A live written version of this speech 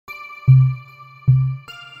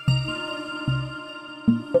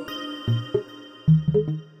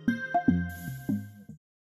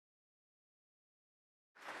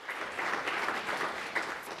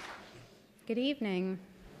Good evening.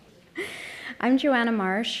 I'm Joanna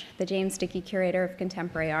Marsh, the James Dickey Curator of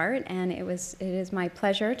Contemporary Art, and it is my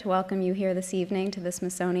pleasure to welcome you here this evening to the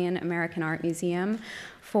Smithsonian American Art Museum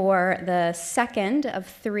for the second of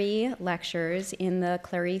 3 lectures in the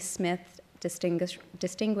Clarice Smith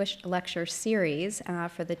Distinguished Lecture Series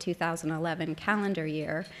for the 2011 calendar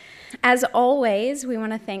year. As always, we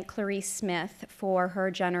want to thank Clarice Smith for her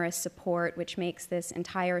generous support, which makes this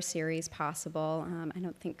entire series possible. I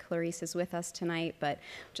don't think Clarice is with us tonight, but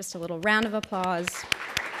just a little round of applause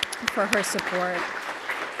for her support.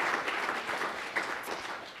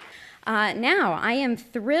 Now, I am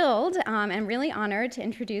thrilled and really honored to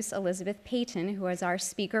introduce Elizabeth Peyton, who is our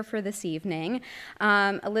speaker for this evening.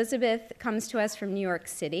 Elizabeth comes to us from New York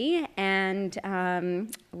City, and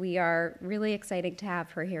we are really excited to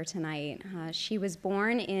have her here tonight. She was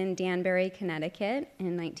born in Danbury, Connecticut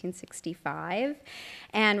in 1965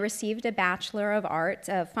 and received a Bachelor of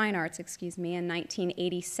Fine Arts, in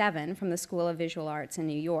 1987 from the School of Visual Arts in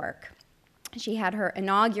New York. She had her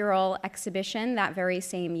inaugural exhibition that very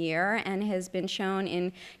same year and has been shown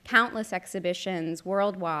in countless exhibitions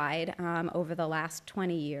worldwide over the last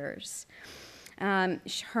 20 years.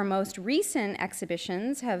 Her most recent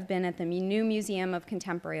exhibitions have been at the New Museum of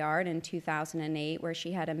Contemporary Art in 2008, where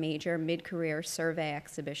she had a major mid-career survey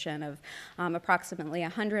exhibition of approximately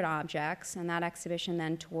 100 objects, and that exhibition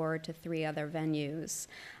then toured to 3 other venues.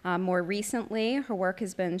 More recently, her work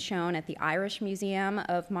has been shown at the Irish Museum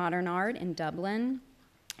of Modern Art in Dublin,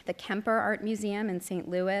 the Kemper Art Museum in St.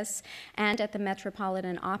 Louis, and at the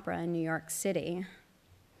Metropolitan Opera in New York City.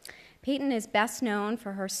 Peyton is best known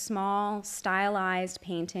for her small, stylized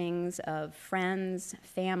paintings of friends,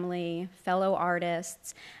 family, fellow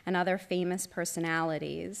artists, and other famous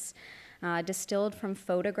personalities. Distilled from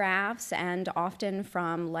photographs and often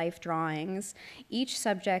from life drawings, each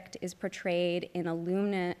subject is portrayed in a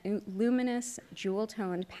luminous,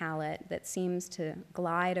 jewel-toned palette that seems to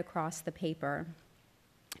glide across the paper.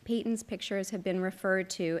 Peyton's pictures have been referred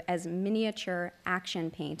to as miniature action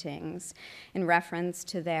paintings in reference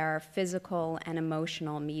to their physical and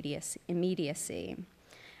emotional immediacy.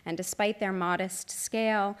 And despite their modest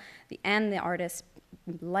scale and the artist's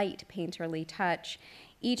light painterly touch,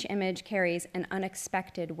 each image carries an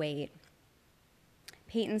unexpected weight.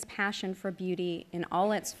 Peyton's passion for beauty in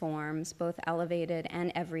all its forms, both elevated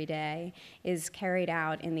and everyday, is carried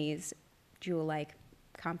out in these jewel-like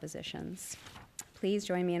compositions. Please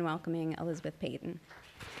join me in welcoming Elizabeth Peyton.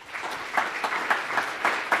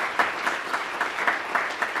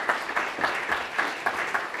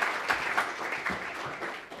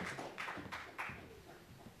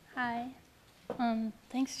 Hi.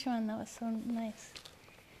 Thanks, Joanne. That was so nice.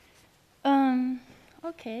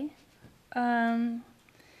 Okay.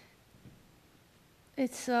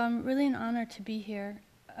 It's really an honor to be here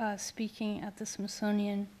speaking at the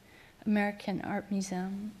Smithsonian American Art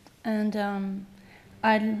Museum. And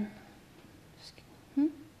I'd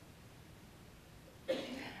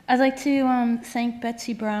like to thank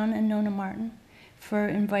Betsy Brown and Nona Martin for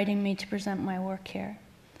inviting me to present my work here.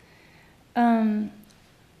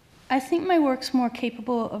 I think my work's more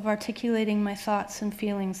capable of articulating my thoughts and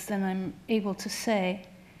feelings than I'm able to say.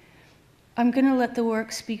 I'm going to let the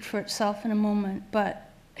work speak for itself in a moment, but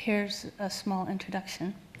here's a small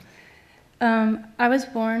introduction. I was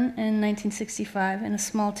born in 1965 in a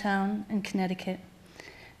small town in Connecticut.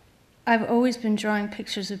 I've always been drawing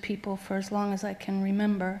pictures of people for as long as I can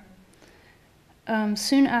remember.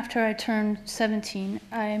 Soon after I turned 17,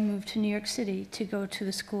 I moved to New York City to go to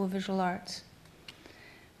the School of Visual Arts.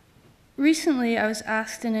 Recently, I was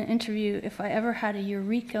asked in an interview if I ever had a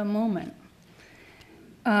eureka moment,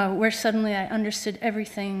 where suddenly I understood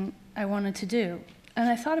everything I wanted to do. And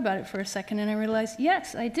I thought about it for a second, and I realized,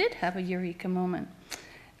 yes, I did have a eureka moment.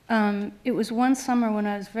 It was one summer when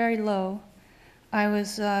I was very low. I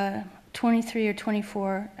was 23 or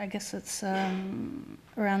 24, I guess it's around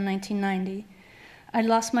 1990. I'd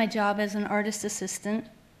lost my job as an artist assistant.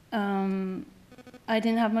 I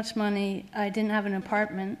didn't have much money. I didn't have an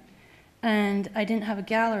apartment, and I didn't have a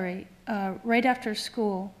gallery. Right after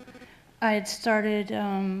school, I had started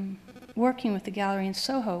working with the gallery in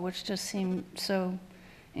Soho, which just seemed so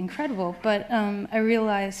incredible. But I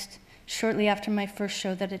realized shortly after my first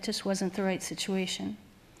show that it just wasn't the right situation.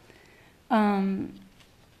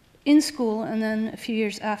 In school, and then a few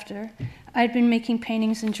years after, I'd been making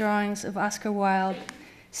paintings and drawings of Oscar Wilde,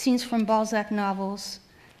 scenes from Balzac novels,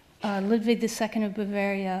 Ludwig II of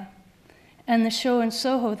Bavaria, and the show in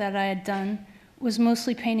Soho that I had done was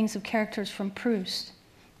mostly paintings of characters from Proust's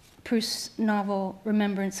novel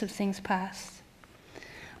Remembrance of Things Past.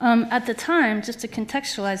 At the time, just to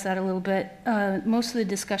contextualize that a little bit, most of the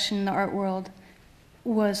discussion in the art world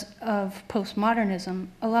was of postmodernism.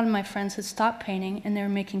 A lot of my friends had stopped painting and they were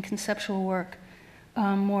making conceptual work,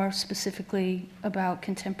 more specifically about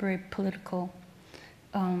contemporary political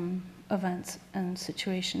events and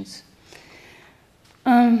situations.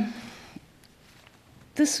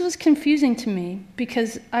 This was confusing to me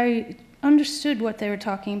because I understood what they were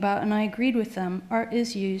talking about and I agreed with them. Art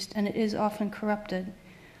is used and it is often corrupted.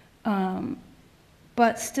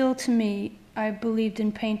 But still, to me, I believed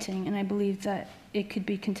in painting and I believed that it could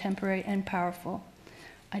be contemporary and powerful.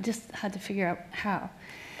 I just had to figure out how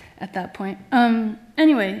at that point.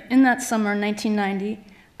 Anyway, in that summer, 1990,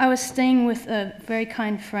 I was staying with a very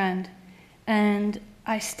kind friend and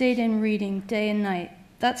I stayed in reading day and night.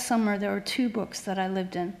 That summer, there were 2 books that I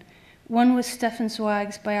lived in. One was Stefan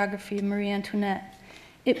Zweig's biography of Marie Antoinette.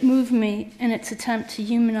 It moved me in its attempt to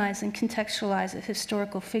humanize and contextualize a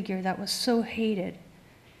historical figure that was so hated.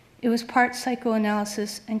 It was part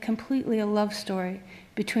psychoanalysis and completely a love story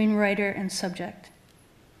between writer and subject.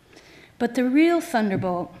 But the real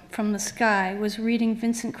thunderbolt from the sky was reading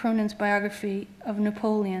Vincent Cronin's biography of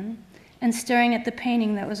Napoleon and staring at the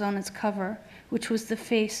painting that was on its cover, which was the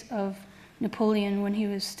face of Napoleon when he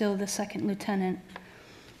was still the 2nd lieutenant.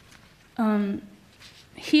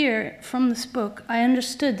 Here, from this book, I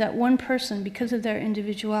understood that one person, because of their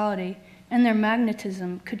individuality and their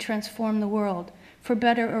magnetism, could transform the world, for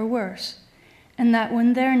better or worse, and that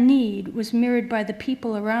when their need was mirrored by the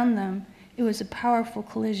people around them, it was a powerful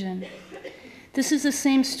collision. This is the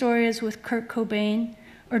same story as with Kurt Cobain,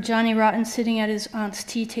 or Johnny Rotten sitting at his aunt's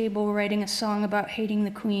tea table writing a song about hating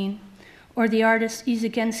the Queen, or the artist Isa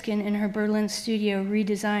Genskin in her Berlin studio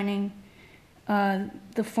redesigning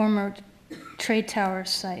the former trade tower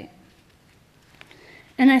site.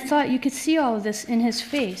 And I thought you could see all of this in his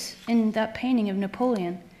face, in that painting of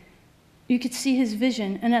Napoleon. You could see his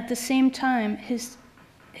vision, and at the same time, his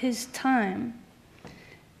time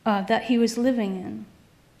that he was living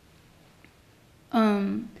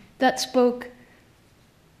in. That spoke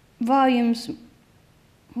volumes,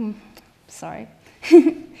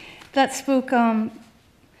 that spoke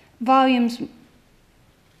volumes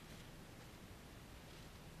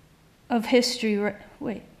of history.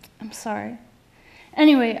 Wait, I'm sorry.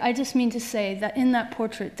 Anyway, I just mean to say that in that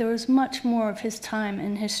portrait, there was much more of his time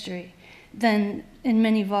in history than in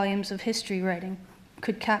many volumes of history writing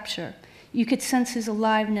could capture. You could sense his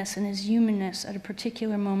aliveness and his humanness at a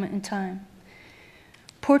particular moment in time.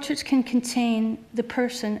 Portraits can contain the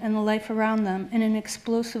person and the life around them in an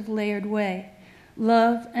explosive, layered way.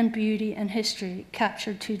 Love and beauty and history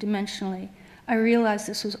captured 2-dimensionally. I realized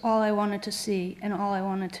this was all I wanted to see and all I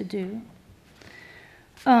wanted to do.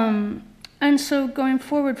 And so going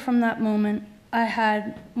forward from that moment, I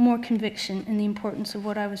had more conviction in the importance of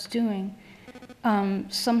what I was doing,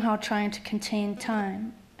 somehow trying to contain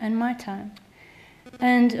time and my time.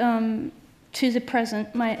 And to the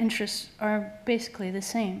present, my interests are basically the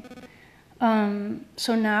same.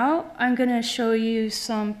 So now I'm going to show you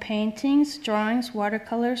some paintings, drawings,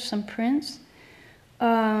 watercolors, some prints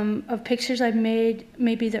of pictures I've made.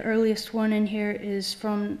 Maybe the earliest one in here is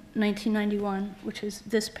from 1991, which is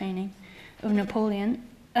this painting of Napoleon.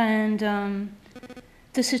 And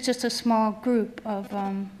this is just a small group of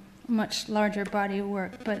much larger body of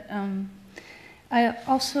work. But I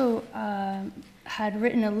also had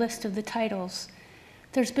written a list of the titles.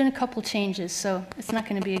 There's been a couple changes, so it's not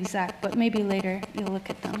going to be exact, but maybe later you'll look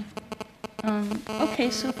at them. Okay,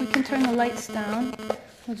 so if we can turn the lights down,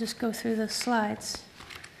 we'll just go through the slides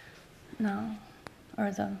now,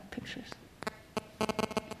 or the pictures.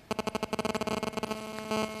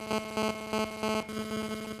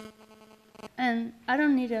 And I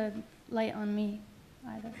don't need a light on me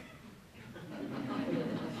either.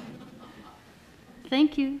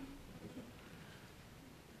 Thank you.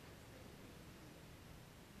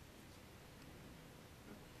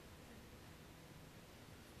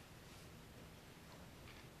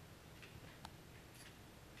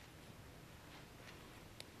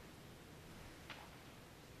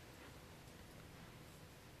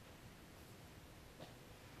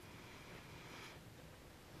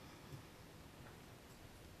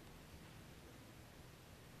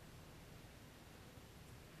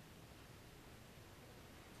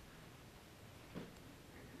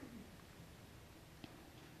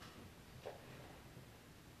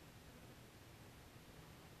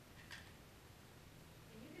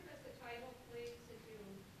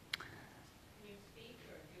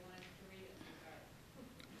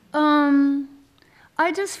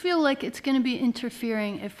 I just feel like it's going to be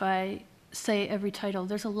interfering if I say every title.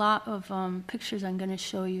 There's a lot of pictures I'm going to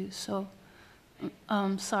show you, so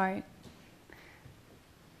Sorry.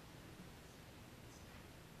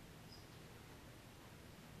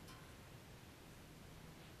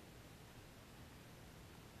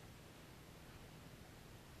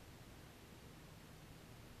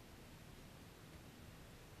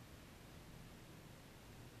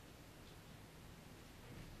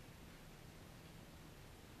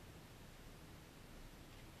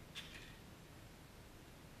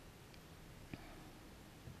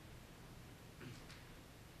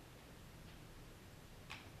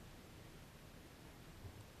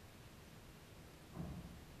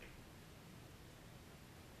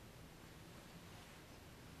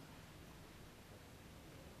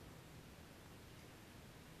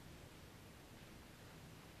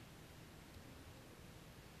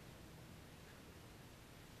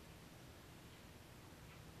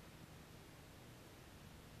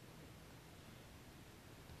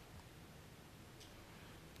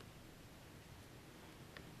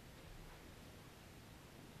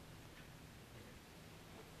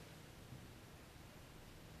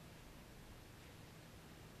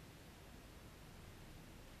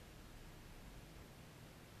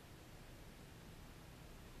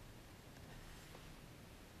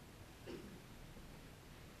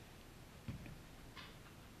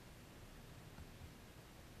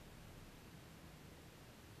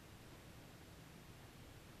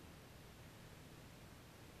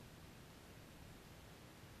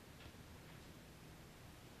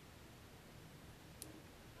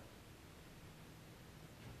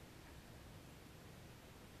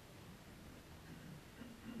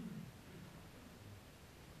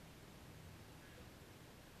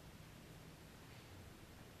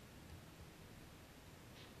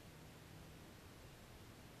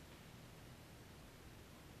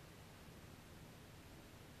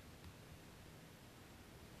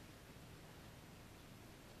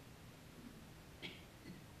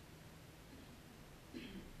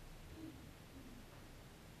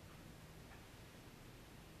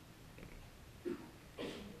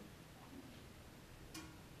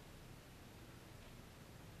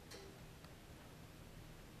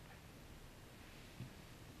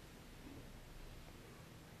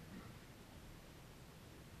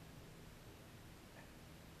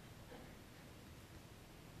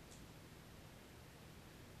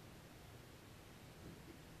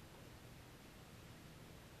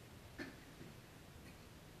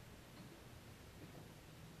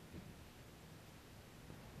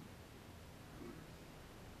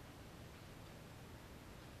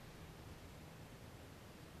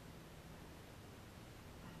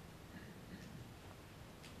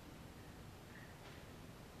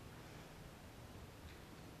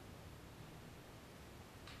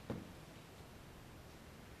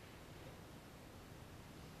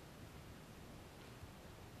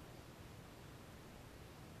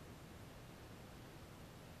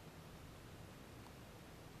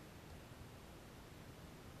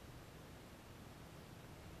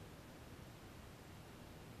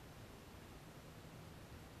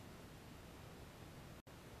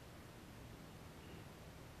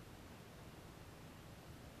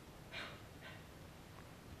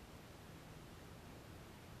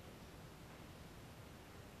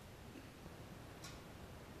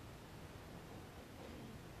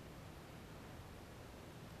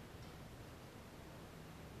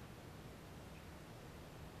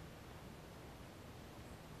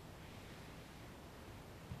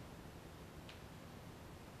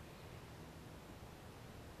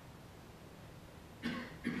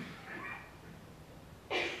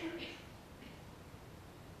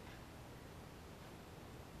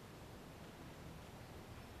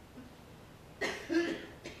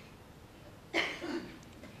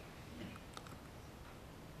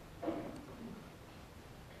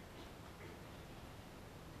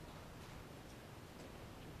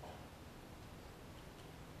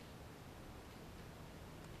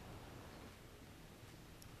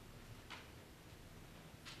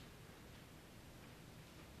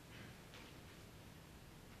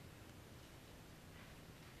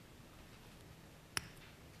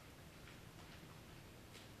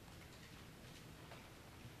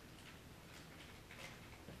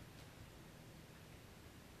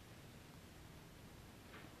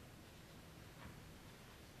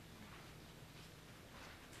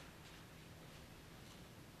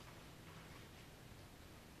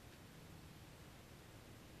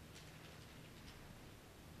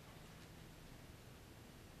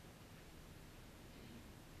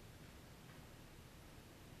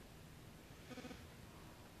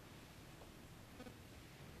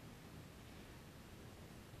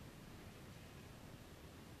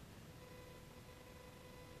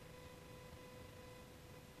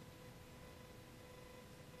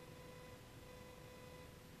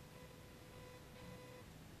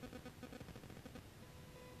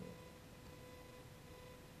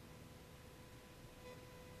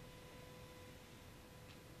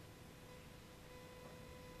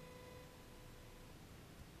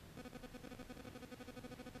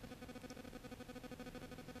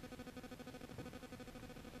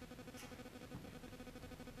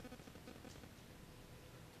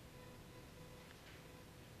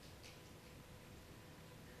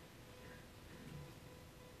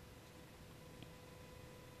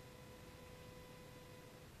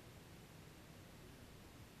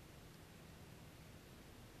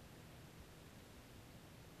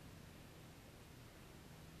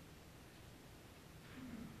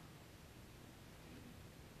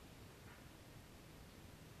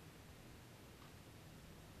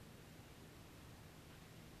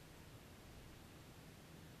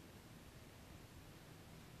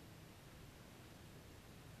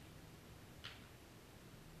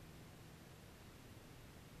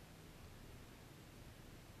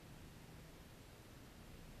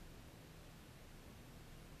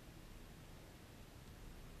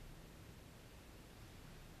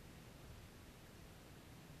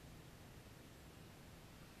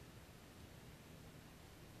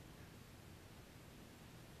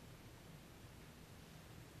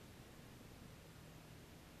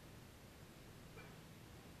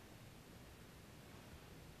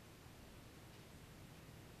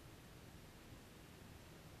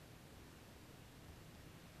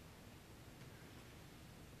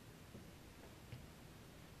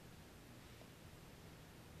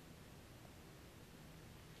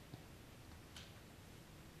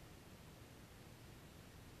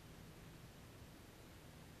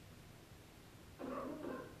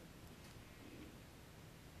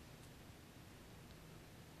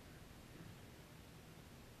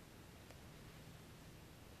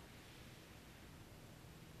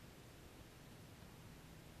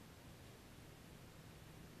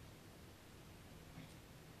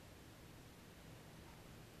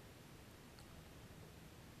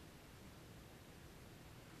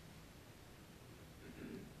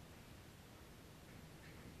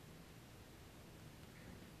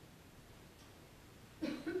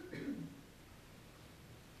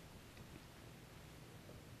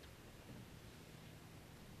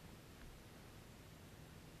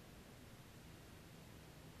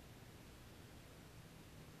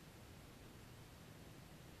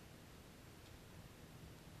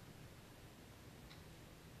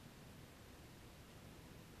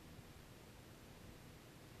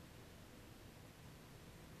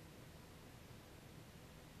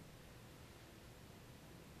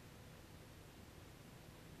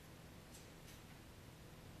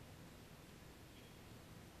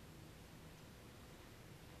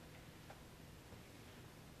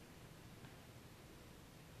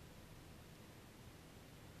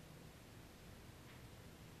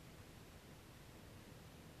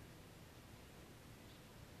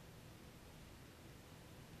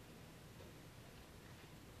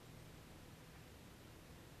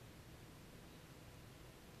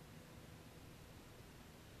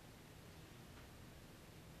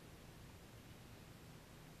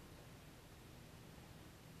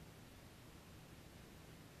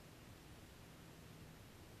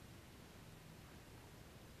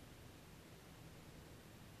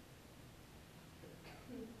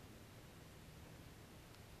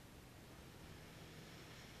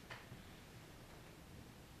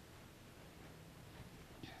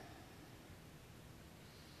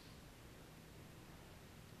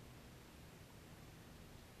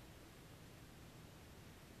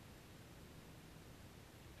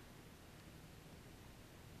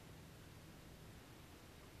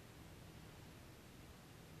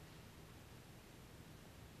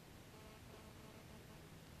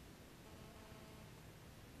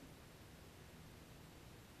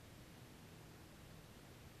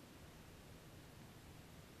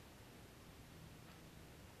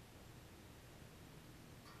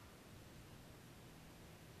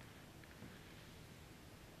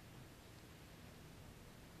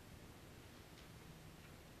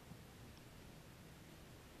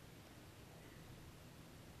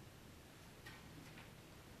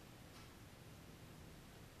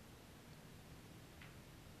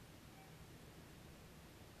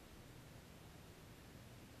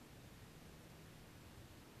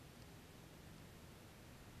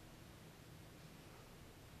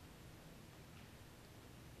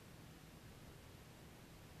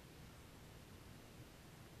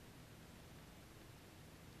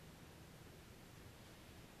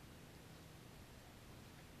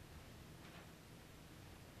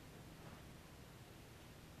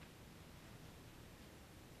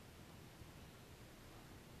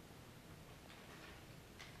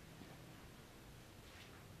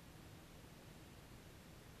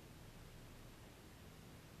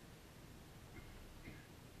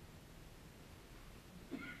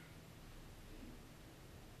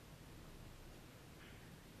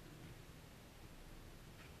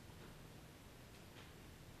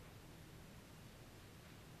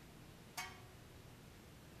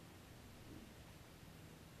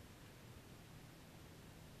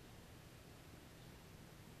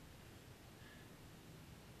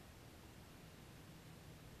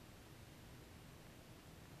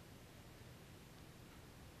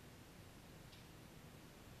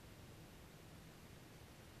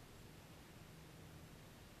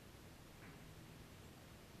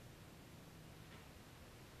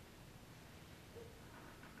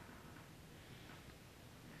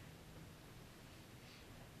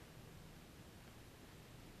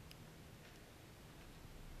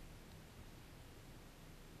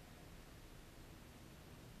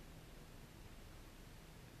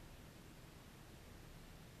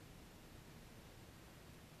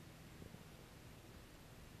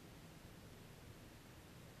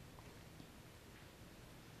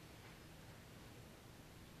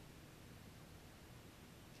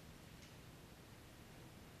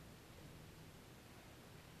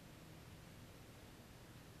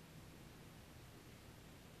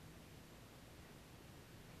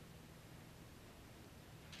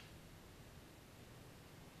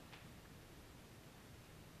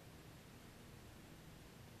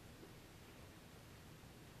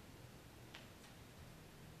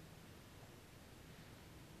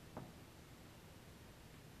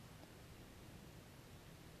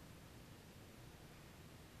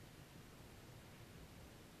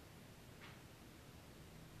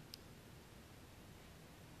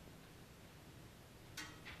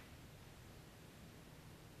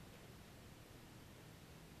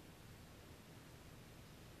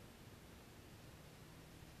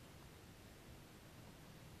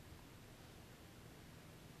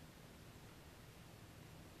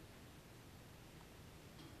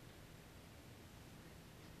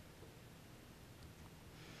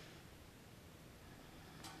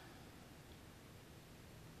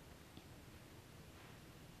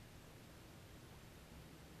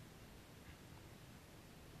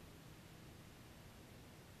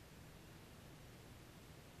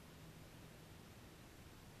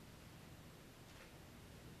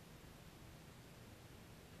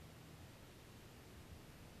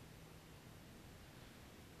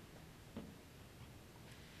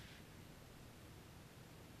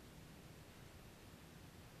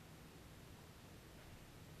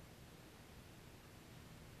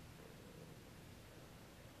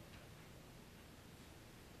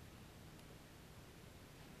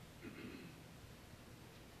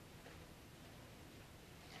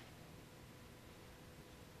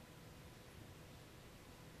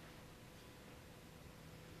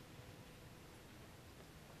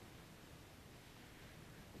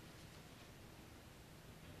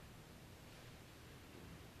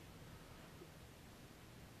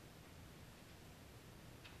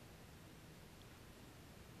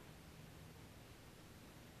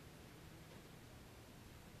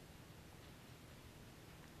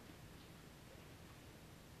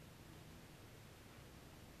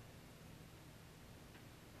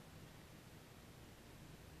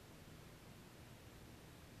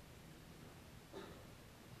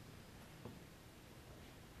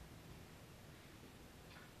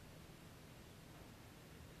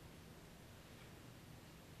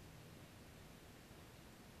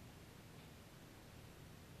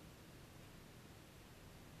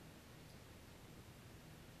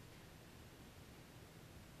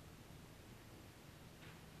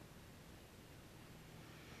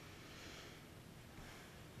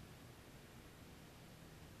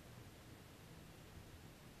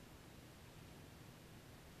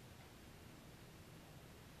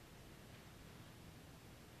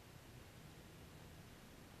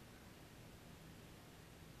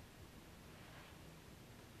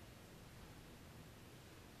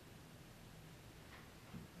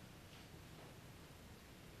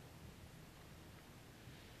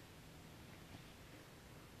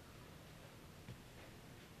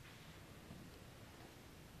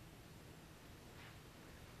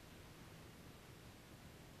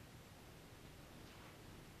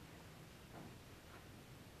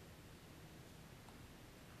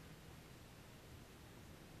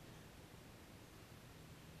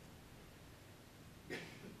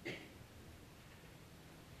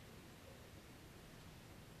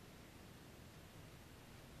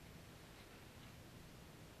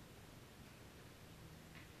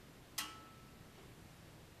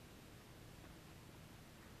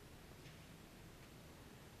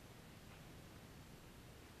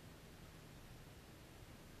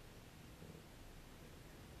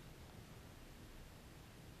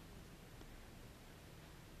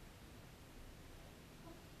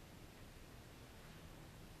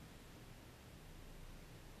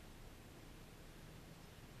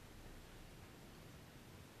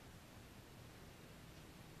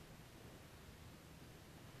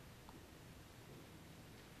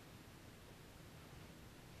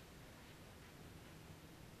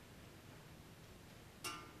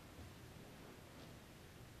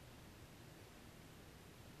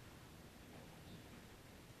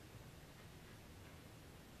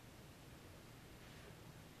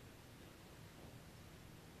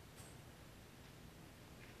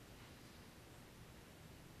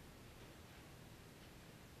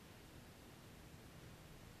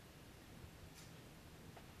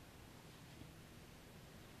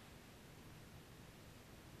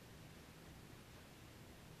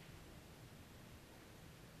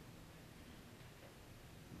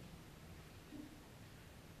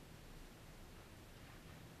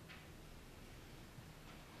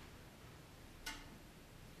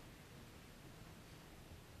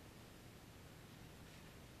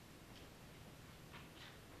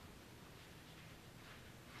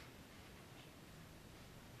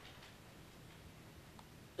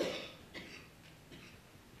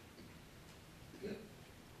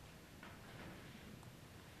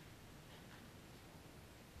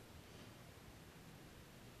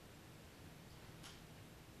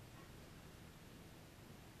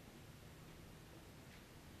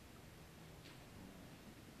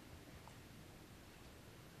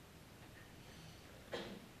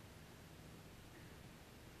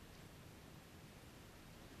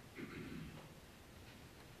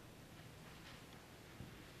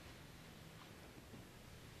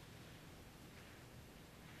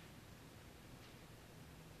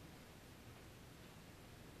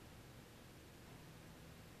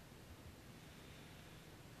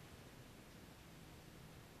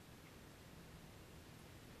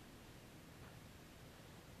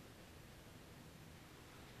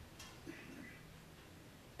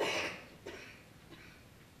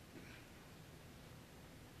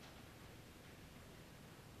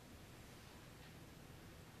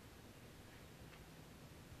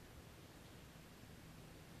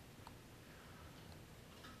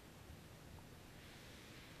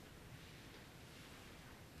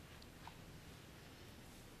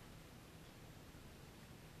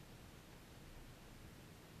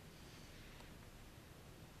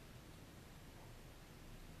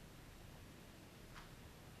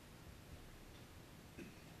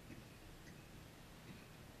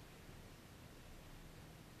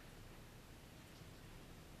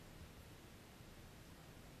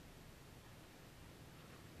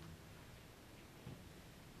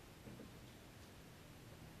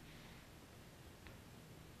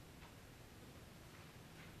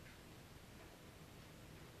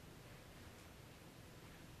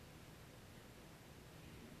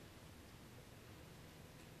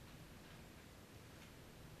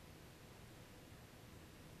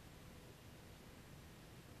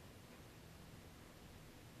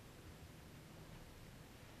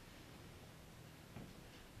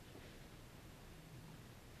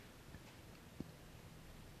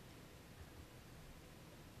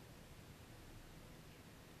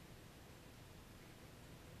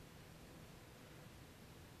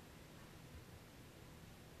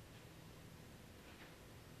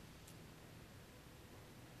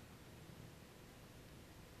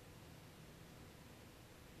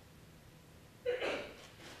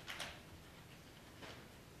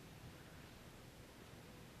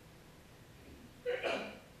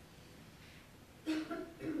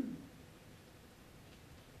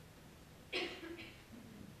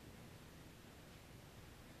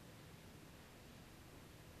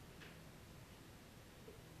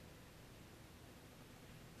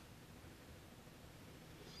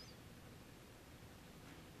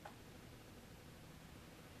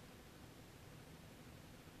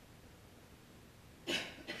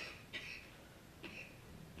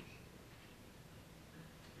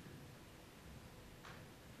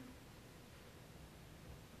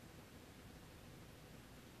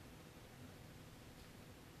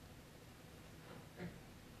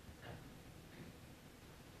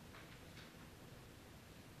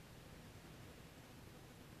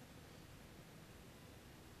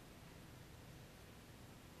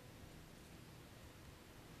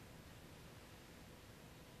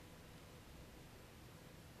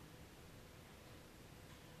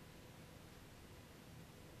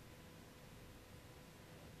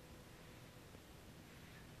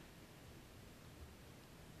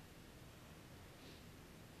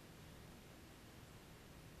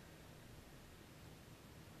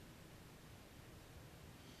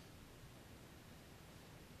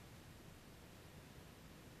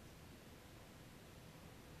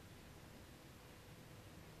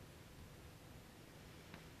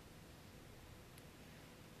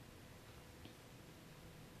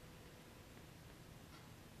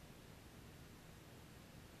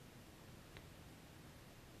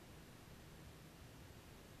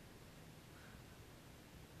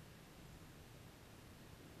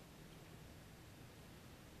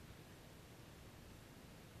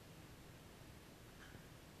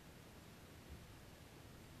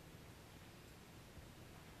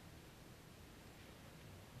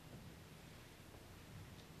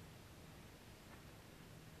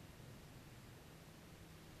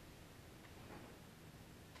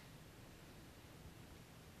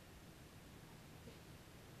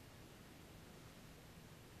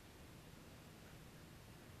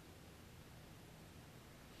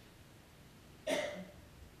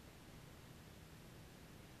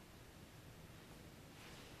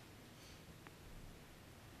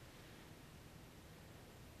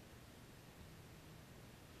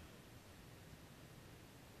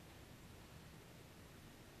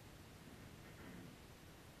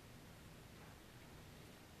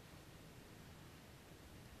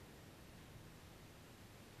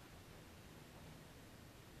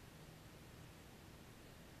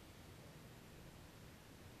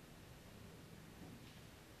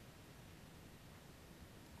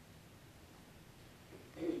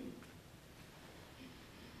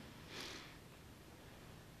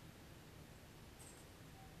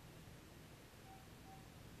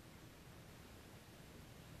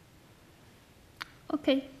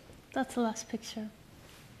 Okay, that's the last picture.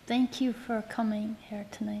 Thank you for coming here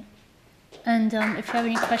tonight. And if you have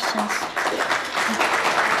any questions.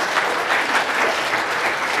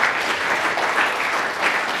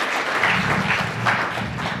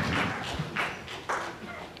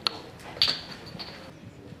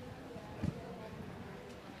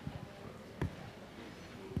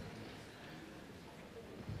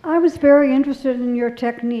 I was very interested in your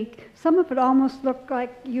technique. Some of it almost looked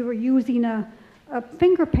like you were using a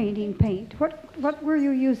finger painting paint. What were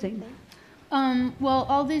you using? Well,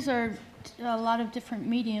 all these are a lot of different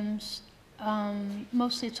mediums.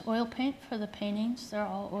 Mostly it's oil paint for the paintings. They're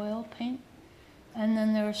all oil paint. And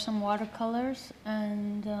then there were some watercolors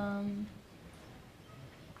and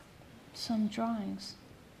some drawings,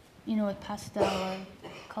 you know, with pastel or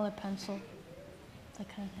color pencil, that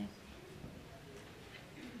kind of thing.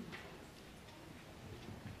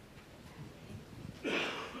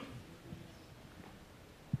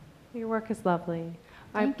 Your work is lovely.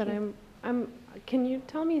 Thank you. Can you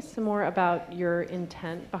tell me some more about your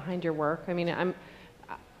intent behind your work? I mean,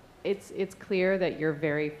 it's clear that you're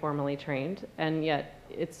very formally trained, and yet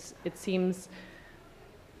it seems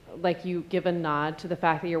like you give a nod to the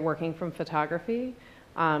fact that you're working from photography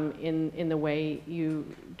in the way you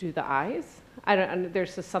do the eyes.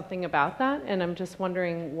 There's just something about that, and I'm just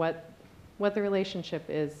wondering what the relationship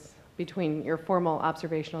is between your formal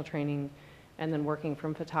observational training and then working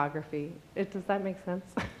from photography. Does that make sense?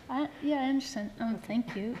 Yeah, I understand.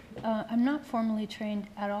 Thank you. I'm not formally trained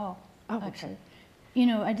at all, actually. Okay. You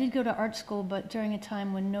know, I did go to art school, but during a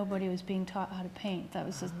time when nobody was being taught how to paint. That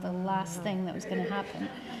was just the last thing that was going to happen.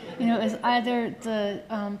 You know, it was either the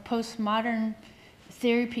postmodern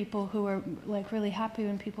theory people who were like really happy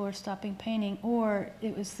when people were stopping painting, or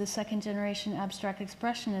it was the second generation abstract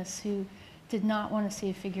expressionists who did not want to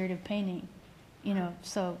see a figurative painting. You know,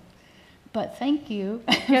 so. But thank you.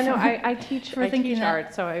 Yeah, no, I teach that.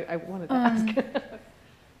 art, so I wanted to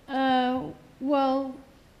ask. Well,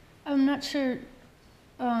 I'm not sure.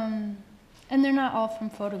 And they're not all from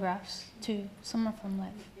photographs, too. Some are from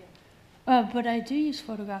life. But I do use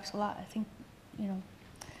photographs a lot. I think, you know,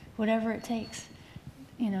 whatever it takes,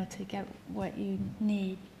 you know, to get what you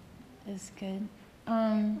need is good.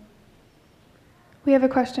 We have a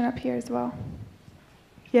question up here as well.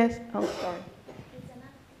 Yes? Oh, sorry.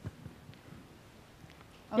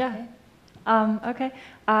 Okay. Yeah. Okay.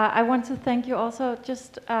 I want to thank you also.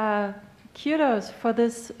 Just kudos for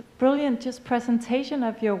this brilliant just presentation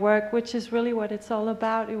of your work, which is really what it's all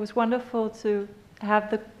about. It was wonderful to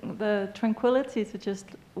have the tranquility to just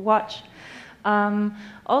watch.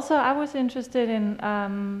 Also, I was interested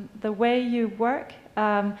in the way you work.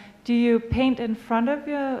 Do you paint in front of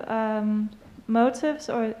your motifs,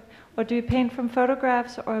 or do you paint from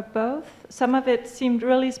photographs, or both? Some of it seemed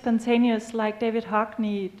really spontaneous, like David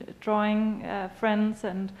Hockney drawing friends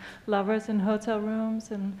and lovers in hotel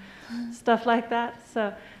rooms and stuff like that.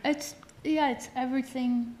 So It's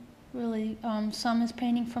everything, really. Some is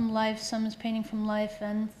painting from life, some is painting from life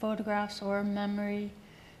and photographs or memory,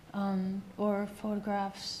 or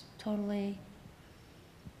photographs totally,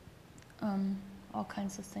 all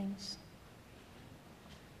kinds of things.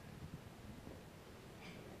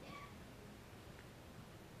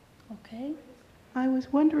 Okay. I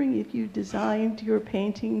was wondering if you designed your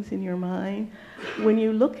paintings in your mind. When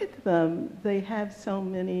you look at them, they have so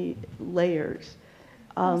many layers.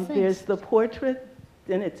 There's the portrait,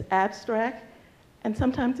 then it's abstract, and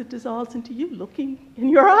sometimes it dissolves into you looking in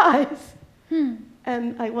your eyes.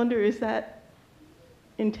 And I wonder, is that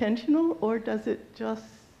intentional, or does it just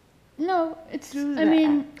No, it's, I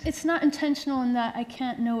mean, it's not intentional in that I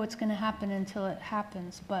can't know what's going to happen until it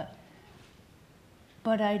happens, but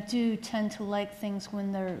I do tend to like things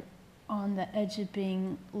when they're on the edge of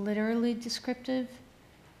being literally descriptive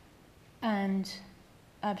and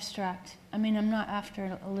abstract. I mean, I'm not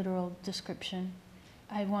after a literal description.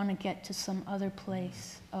 I want to get to some other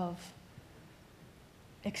place of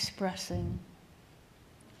expressing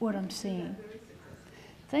what I'm seeing.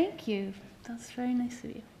 Thank you. That's very nice of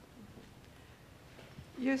you.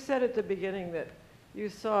 You said at the beginning that you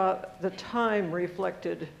saw the time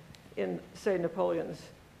reflected in, say, Napoleon's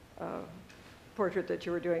portrait that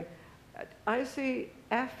you were doing. I see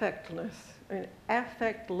affectlessness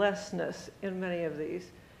in many of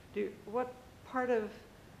these. What part of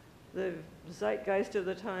the zeitgeist of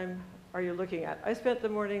the time are you looking at? I spent the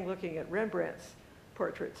morning looking at Rembrandt's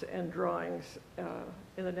portraits and drawings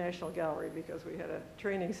in the National Gallery because we had a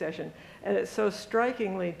training session, and it's so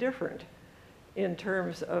strikingly different in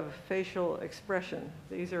terms of facial expression.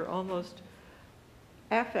 These are almost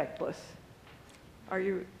affectless.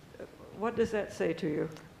 What does that say to you?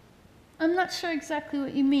 I'm not sure exactly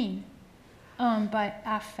what you mean by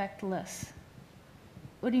affectless.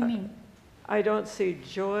 What do you mean? I don't see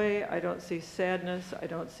joy, I don't see sadness, I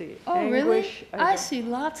don't see anguish. Really? I see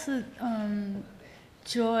lots of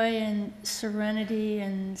joy and serenity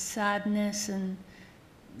and sadness, and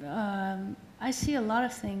I see a lot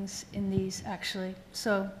of things in these, actually.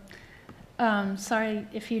 So, sorry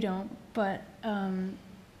if you don't, but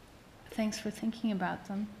thanks for thinking about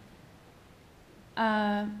them.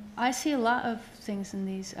 I see a lot of things in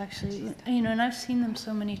these, actually, and I've seen them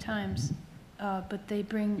so many times, but they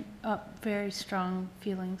bring up very strong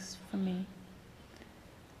feelings for me.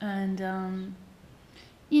 And,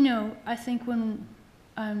 I think when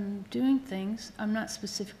I'm doing things, I'm not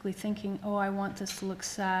specifically thinking, oh, I want this to look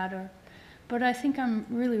sad, but I think I'm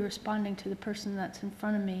really responding to the person that's in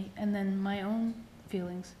front of me and then my own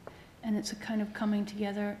feelings. And it's a kind of coming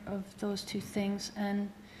together of those two things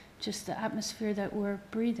and just the atmosphere that we're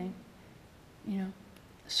breathing,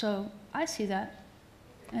 So I see that,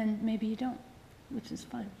 and maybe you don't, which is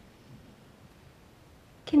fine.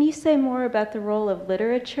 Can you say more about the role of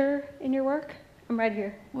literature in your work? I'm right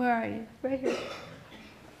here. Where are you? Right here.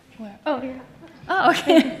 Where? Oh, here. Oh,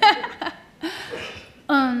 okay.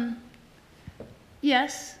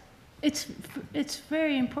 Yes, it's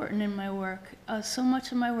very important in my work. So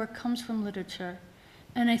much of my work comes from literature.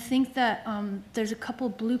 And I think that there's a couple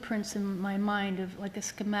blueprints in my mind of like a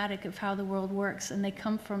schematic of how the world works, and they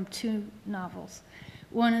come from two novels.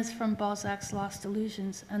 One is from Balzac's Lost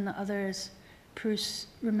Illusions, and the other is Proust's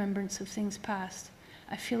Remembrance of Things Past.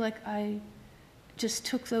 I feel like I just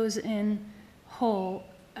took those in whole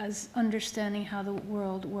as understanding how the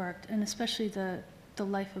world worked, and especially the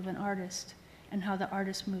life of an artist and how the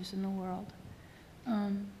artist moves in the world.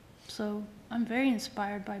 So I'm very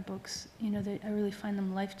inspired by books. I really find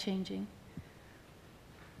them life-changing.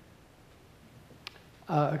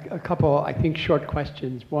 A couple, I think, short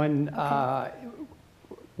questions. One, okay.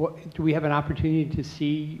 Do we have an opportunity to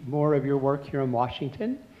see more of your work here in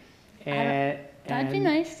Washington? That'd be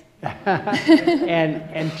nice.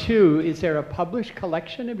 and two, is there a published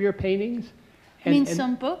collection of your paintings?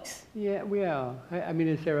 Some books? Yeah. I mean,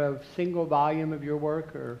 is there a single volume of your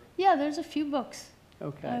work, or? Yeah, there's a few books.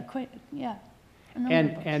 Okay. Yeah.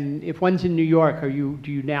 And if one's in New York,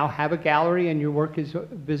 do you now have a gallery and your work is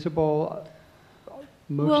visible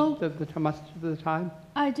most of the time?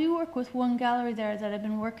 I do work with one gallery there that I've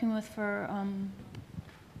been working with for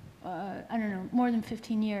I don't know, more than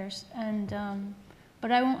 15 years, and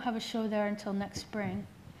but I won't have a show there until next spring.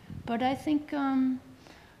 But I think I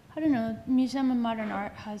don't know, Museum of Modern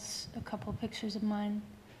Art has a couple pictures of mine,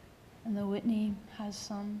 and the Whitney has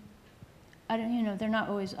some. I don't, they're not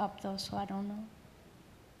always up though, so I don't know.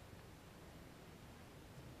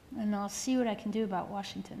 And I'll see what I can do about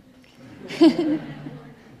Washington.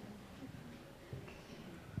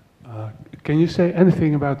 Can you say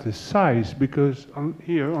anything about the size? Because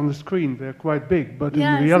here on the screen they're quite big, but in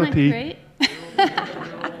reality, isn't that great?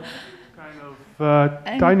 kind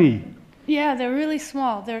of tiny. Yeah, they're really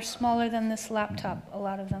small. They're smaller than this laptop, a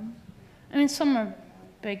lot of them. I mean, some are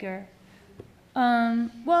bigger.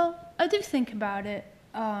 Well, I do think about it,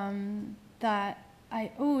 that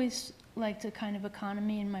I always liked a kind of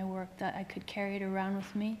economy in my work, that I could carry it around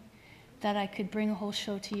with me, that I could bring a whole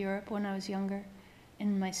show to Europe when I was younger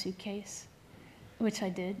in my suitcase, which I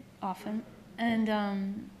did often. And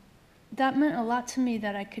that meant a lot to me,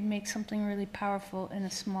 that I could make something really powerful in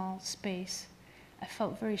a small space. I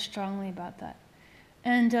felt very strongly about that.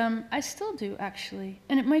 And I still do, actually.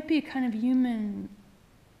 And it might be a kind of human,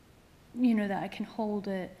 that I can hold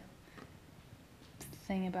it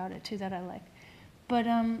thing about it too that I like. But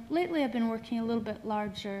lately I've been working a little bit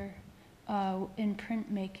larger in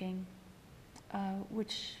printmaking,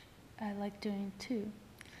 which I like doing too.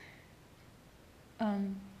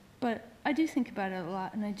 But I do think about it a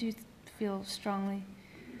lot, and I do feel strongly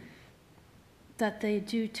that they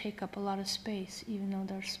do take up a lot of space, even though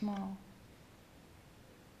they're small.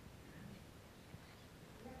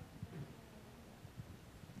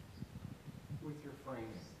 With your framing,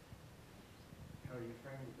 how you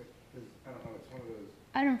frame it? Because I don't know, it's one of those.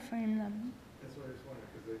 I don't frame them. That's what I just wondered,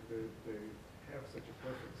 because they have such a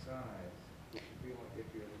perfect size. That you feel like if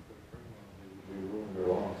you ever put a frame on it, it would be ruined or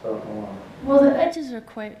lost. I don't know. Well, the edges are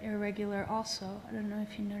quite irregular also. I don't know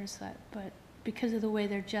if you noticed that, but because of the way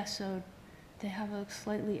they're gessoed, they have a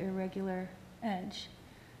slightly irregular edge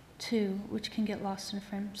too, which can get lost in a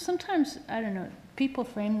frame. Sometimes, I don't know, people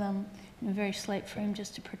frame them in a very slight frame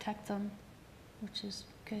just to protect them, which is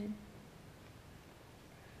good.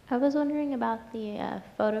 I was wondering about the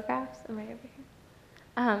photographs. I'm right over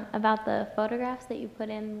here. About the photographs that you put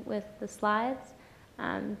in with the slides.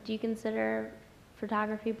 Do you consider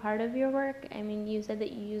photography part of your work? I mean, you said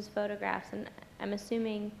that you use photographs, and I'm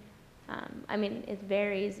assuming, I mean, it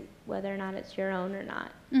varies whether or not it's your own or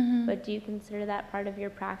not. Mm-hmm. But do you consider that part of your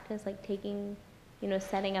practice, like taking, you know,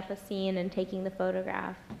 setting up a scene and taking the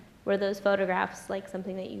photograph? Were those photographs like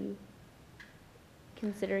something that you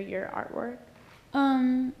consider your artwork?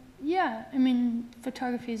 Yeah, I mean,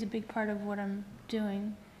 photography is a big part of what I'm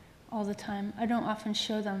doing all the time. I don't often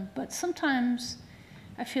show them, but sometimes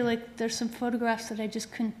I feel like there's some photographs that I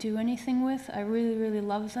just couldn't do anything with. I really, really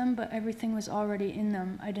love them, but everything was already in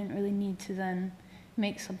them. I didn't really need to then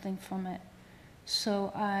make something from it.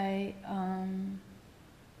 So I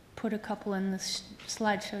put a couple in the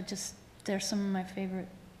slideshow. Just they're some of my favorite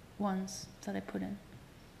ones that I put in.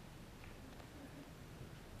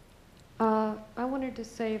 I wanted to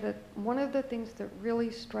say that one of the things that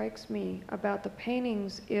really strikes me about the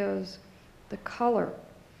paintings is the color,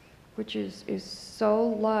 which is so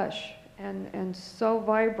lush and so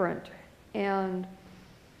vibrant, and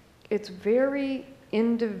it's very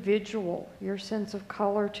individual, your sense of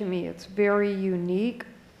color to me. It's very unique,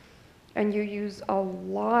 and you use a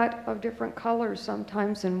lot of different colors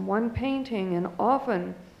sometimes in one painting, and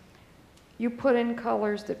often you put in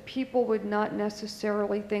colors that people would not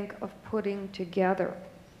necessarily think of putting together.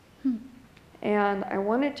 And I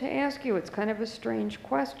wanted to ask you, it's kind of a strange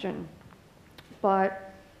question,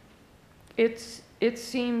 but it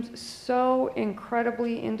seems so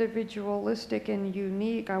incredibly individualistic and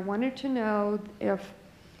unique. I wanted to know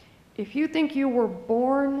if you think you were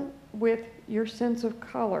born with your sense of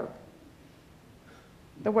color,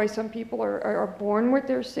 the way some people are born with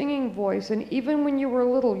their singing voice, and even when you were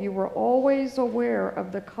little, you were always aware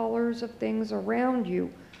of the colors of things around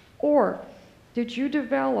you, or did you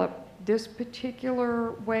develop this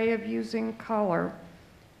particular way of using color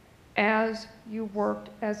as you worked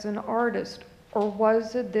as an artist, or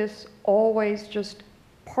was this always just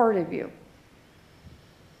part of you?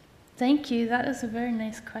 Thank you. That is a very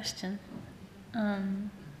nice question.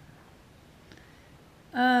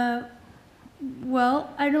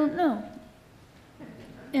 Well, I don't know,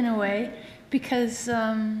 in a way, because,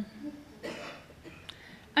 I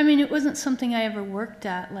mean, it wasn't something I ever worked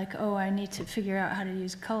at, like, oh, I need to figure out how to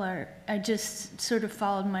use color. I just sort of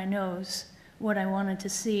followed my nose, what I wanted to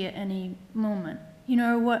see at any moment, you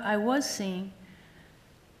know, or what I was seeing,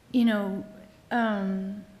 you know,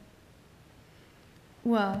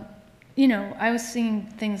 well, you know, I was seeing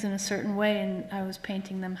things in a certain way, and I was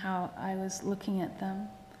painting them how I was looking at them.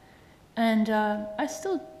 And I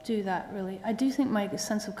still do that, really. I do think my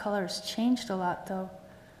sense of color has changed a lot, though,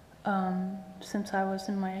 since I was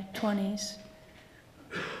in my 20s.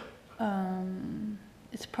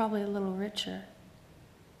 It's probably a little richer,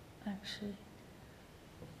 actually.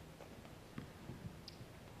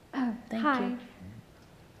 Thank hi. you.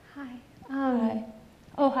 Hi. Hi.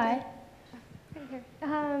 Oh, hi. Right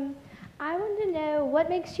here. I wanted to know what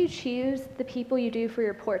makes you choose the people you do for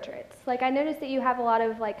your portraits. Like, I noticed that you have a lot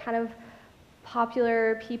of like kind of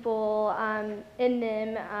popular people in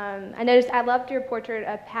them. I loved your portrait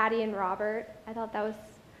of Patty and Robert. I thought that was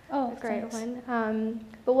a great one.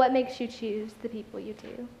 But what makes you choose the people you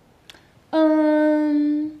do?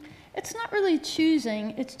 It's not really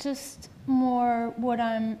choosing. It's just more what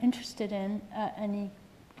I'm interested in at any,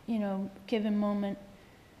 you know, given moment.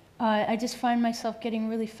 I just find myself getting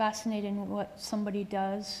really fascinated in what somebody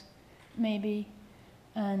does, maybe.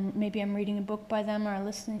 And maybe I'm reading a book by them, or I'm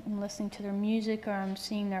listening to their music, or I'm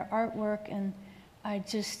seeing their artwork, and I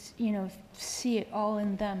just, you know, see it all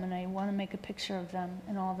in them, and I want to make a picture of them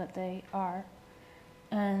and all that they are.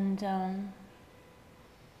 And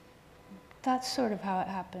that's sort of how it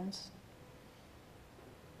happens.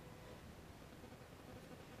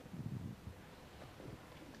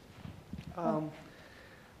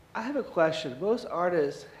 I have a question. Most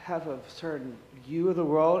artists have a certain view of the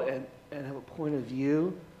world and have a point of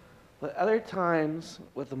view, but other times,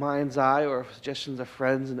 with the mind's eye or suggestions of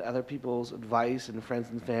friends and other people's advice and friends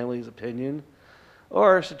and family's opinion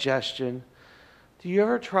or suggestion, do you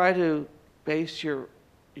ever try to base the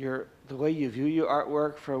way you view your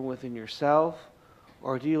artwork from within yourself,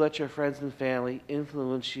 or do you let your friends and family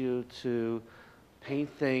influence you to paint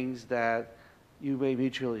things that you may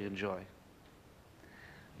mutually enjoy?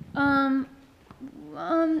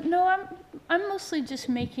 No, I'm mostly just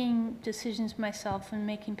making decisions myself and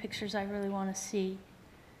making pictures I really want to see.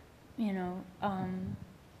 You know,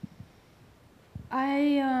 I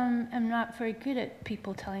am not very good at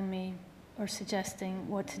people telling me or suggesting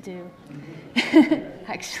what to do,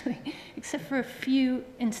 actually, except for a few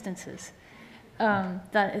instances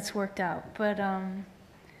that it's worked out. But and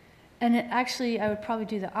actually, I would probably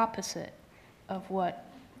do the opposite. of what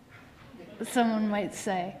someone might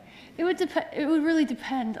say. It would really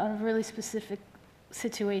depend on a really specific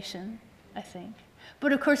situation, I think.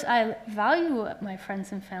 But of course, I value what my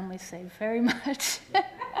friends and family say very much.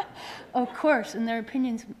 Of course, and their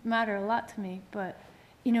opinions matter a lot to me. But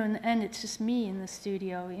in the end, it's just me in the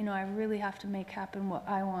studio. I really have to make happen what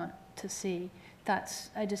I want to see.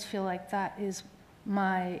 I just feel like that is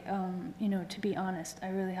my, to be honest, I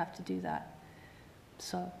really have to do that.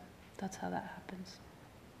 So that's how that happens.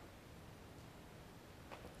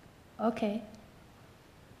 Okay.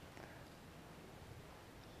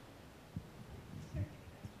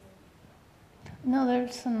 No,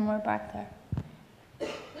 there's some more back there.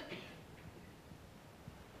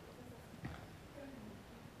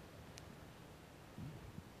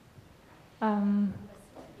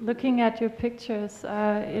 Looking at your pictures,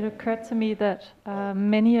 it occurred to me that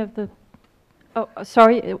many of the... Oh,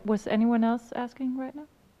 sorry, was anyone else asking right now?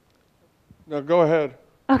 No, go ahead.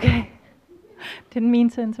 Okay. Didn't mean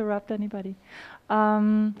to interrupt anybody.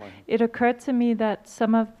 It occurred to me that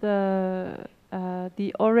some of the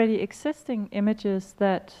already existing images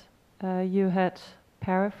that you had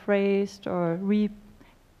paraphrased or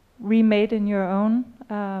remade in your own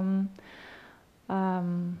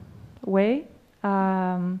way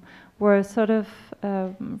were sort of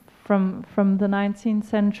from the 19th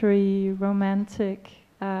century romantic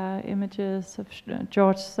images of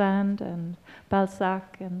Georges Sand and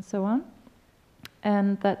Balzac and so on,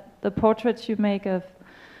 and that the portraits you make of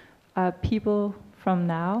people from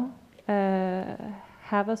now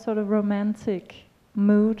have a sort of romantic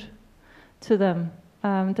mood to them.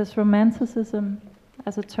 Does romanticism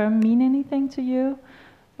as a term mean anything to you?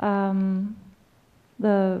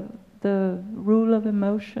 The rule of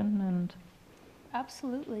emotion and...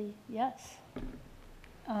 Absolutely, yes.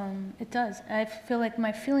 It does. I feel like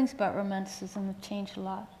my feelings about romanticism have changed a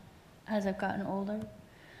lot as I've gotten older.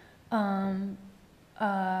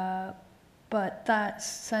 But that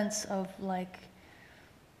sense of like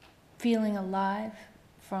feeling alive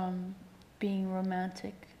from being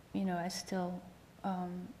romantic, I still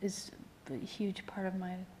is a huge part of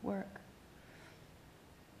my work.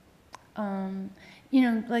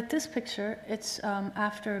 Like this picture, it's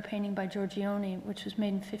after a painting by Giorgione, which was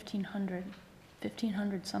made in 1500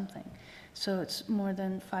 something. So it's more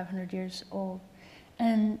than 500 years old.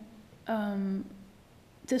 And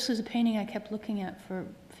this was a painting I kept looking at for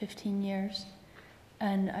 15 years.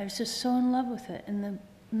 And I was just so in love with it. And the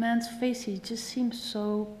man's face, he just seems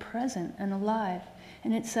so present and alive.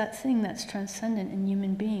 And it's that thing that's transcendent in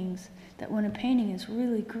human beings, that when a painting is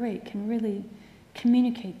really great, can really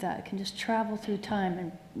communicate that. It can just travel through time,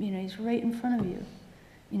 and he's right in front of you,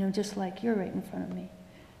 just like you're right in front of me.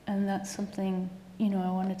 And that's something, I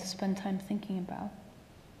wanted to spend time thinking about.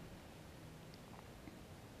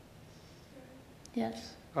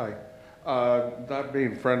 Yes? Hi. Not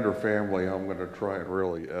being friend or family, I'm going to try and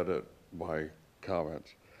really edit my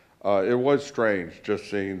comments. It was strange just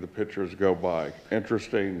seeing the pictures go by.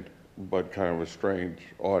 Interesting, but kind of a strange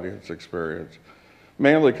audience experience.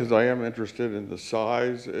 Mainly because I am interested in the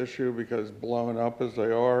size issue, because blown up as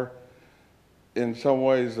they are, in some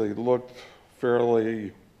ways they looked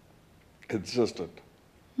fairly consistent.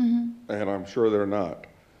 Mm-hmm. And I'm sure they're not.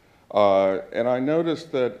 And I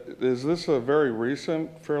noticed that, is this a fairly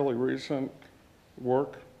recent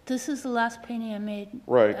work? This is the last painting I made.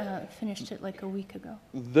 Right. Finished it like a week ago.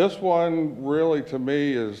 This one really, to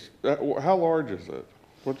me, is, how large is it?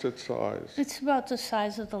 What's its size? It's about the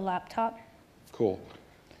size of the laptop. Cool.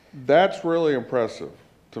 That's really impressive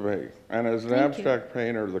to me. And as an abstract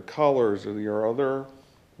painter, the colors in your other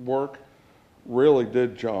work really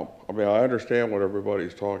did jump. I mean, I understand what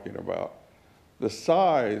everybody's talking about. The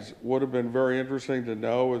size would have been very interesting to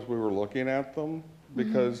know as we were looking at them,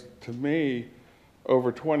 because to me,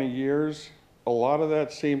 over 20 years, a lot of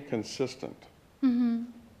that seemed consistent. Mm-hmm.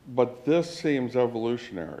 But this seems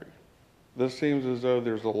evolutionary. This seems as though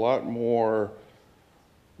there's a lot more,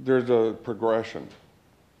 there's a progression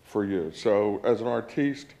for you. So as an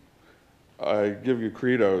artiste, I give you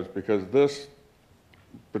credos, because this,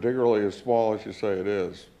 particularly as small as you say it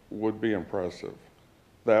is, would be impressive.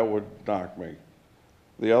 That would knock me.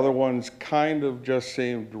 The other ones kind of just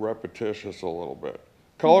seemed repetitious a little bit.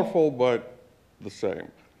 Colorful, but the same.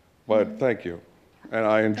 But thank you. And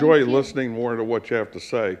I enjoy listening more to what you have to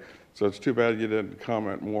say. So it's too bad you didn't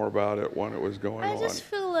comment more about it when it was going on. I just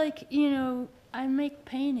feel like, I make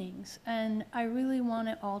paintings, and I really want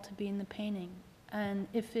it all to be in the painting. And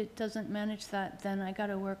if it doesn't manage that, then I got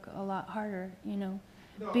to work a lot harder,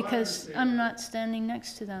 because I'm not standing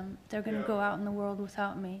next to them. They're going to go out in the world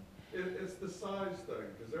without me. It's the size thing,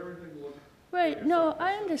 because everything looked Right, no,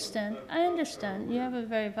 I understand. I understand. You have a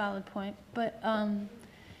very valid point. But,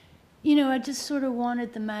 you know, I just sort of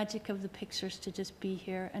wanted the magic of the pictures to just be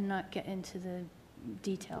here and not get into the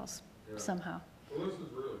details somehow. Well, this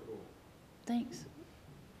is really cool. Thanks.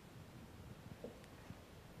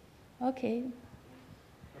 Okay.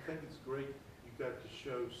 I think it's great you got to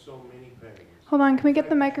show so many paintings. Hold on, can we get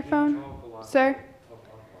the microphone? Sir?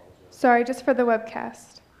 Sorry, just for the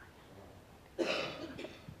webcast.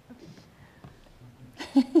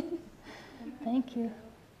 Thank you.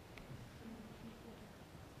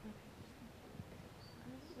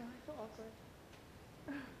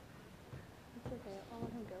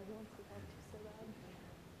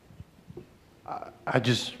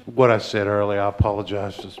 What I said earlier, I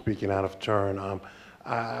apologize for speaking out of turn.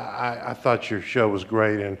 I thought your show was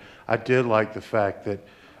great, and I did like the fact that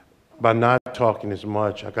by not talking as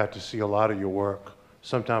much, I got to see a lot of your work.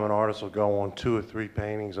 Sometimes an artist will go on 2 or 3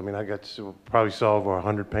 paintings. I mean, I got to probably saw over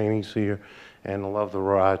 100 paintings here, and I love the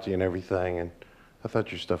variety and everything, and I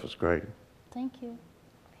thought your stuff was great. Thank you.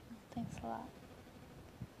 Thanks a lot.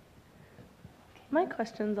 My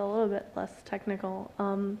question's a little bit less technical.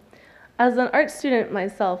 As an art student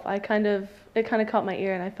myself, it kind of caught my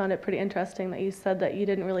ear, and I found it pretty interesting that you said that you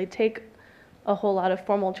didn't really take a whole lot of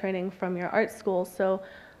formal training from your art school. So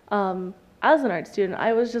as an art student,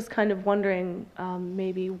 I was just kind of wondering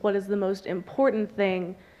maybe what is the most important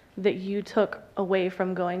thing that you took away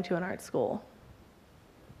from going to an art school?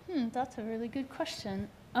 That's a really good question.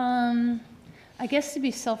 I guess to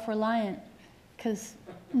be self-reliant, because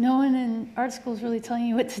no one in art school is really telling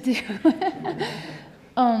you what to do.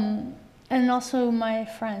 And also my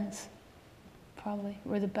friends probably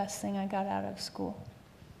were the best thing I got out of school.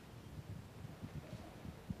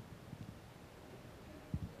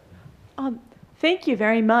 Thank you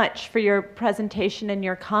very much for your presentation and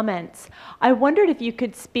your comments. I wondered if you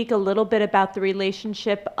could speak a little bit about the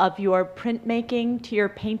relationship of your printmaking to your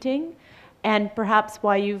painting, and perhaps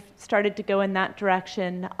why you've started to go in that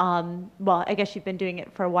direction. Well, I guess you've been doing it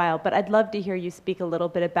for a while, but I'd love to hear you speak a little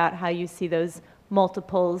bit about how you see those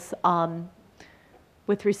multiples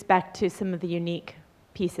with respect to some of the unique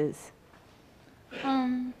pieces.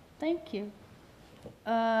 Thank you.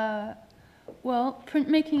 Well,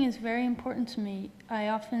 printmaking is very important to me. I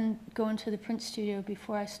often go into the print studio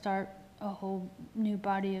before I start a whole new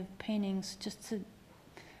body of paintings just to,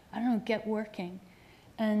 I don't know, get working.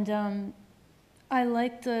 And I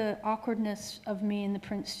like the awkwardness of me in the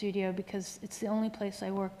print studio because it's the only place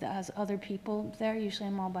I work that has other people there. Usually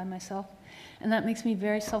I'm all by myself. And that makes me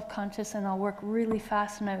very self-conscious, and I'll work really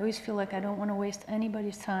fast, and I always feel like I don't want to waste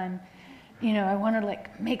anybody's time. You know, I want to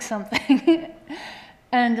like make something.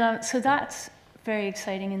 And so that's very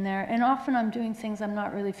exciting in there. And often I'm doing things I'm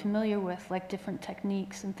not really familiar with, like different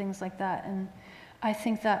techniques and things like that. And I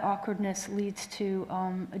think that awkwardness leads to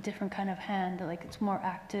a different kind of hand. Like it's more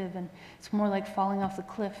active, and it's more like falling off the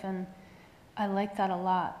cliff. And I like that a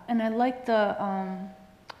lot. And I like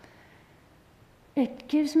it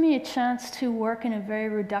gives me a chance to work in a very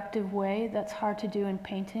reductive way that's hard to do in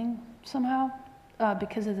painting somehow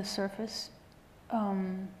because of the surface.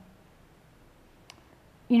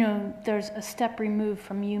 You know, there's a step removed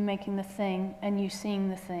from you making the thing and you seeing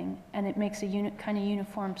the thing, and it makes a kind of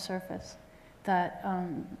uniform surface that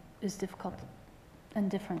is difficult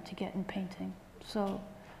and different to get in painting. So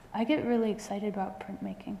I get really excited about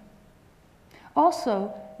printmaking.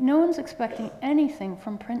 Also, no one's expecting anything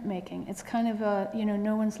from printmaking. It's kind of a, you know,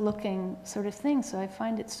 no one's looking sort of thing, so I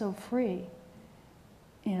find it so free,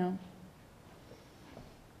 you know.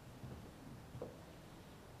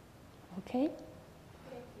 Okay?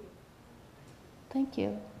 Thank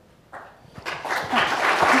you.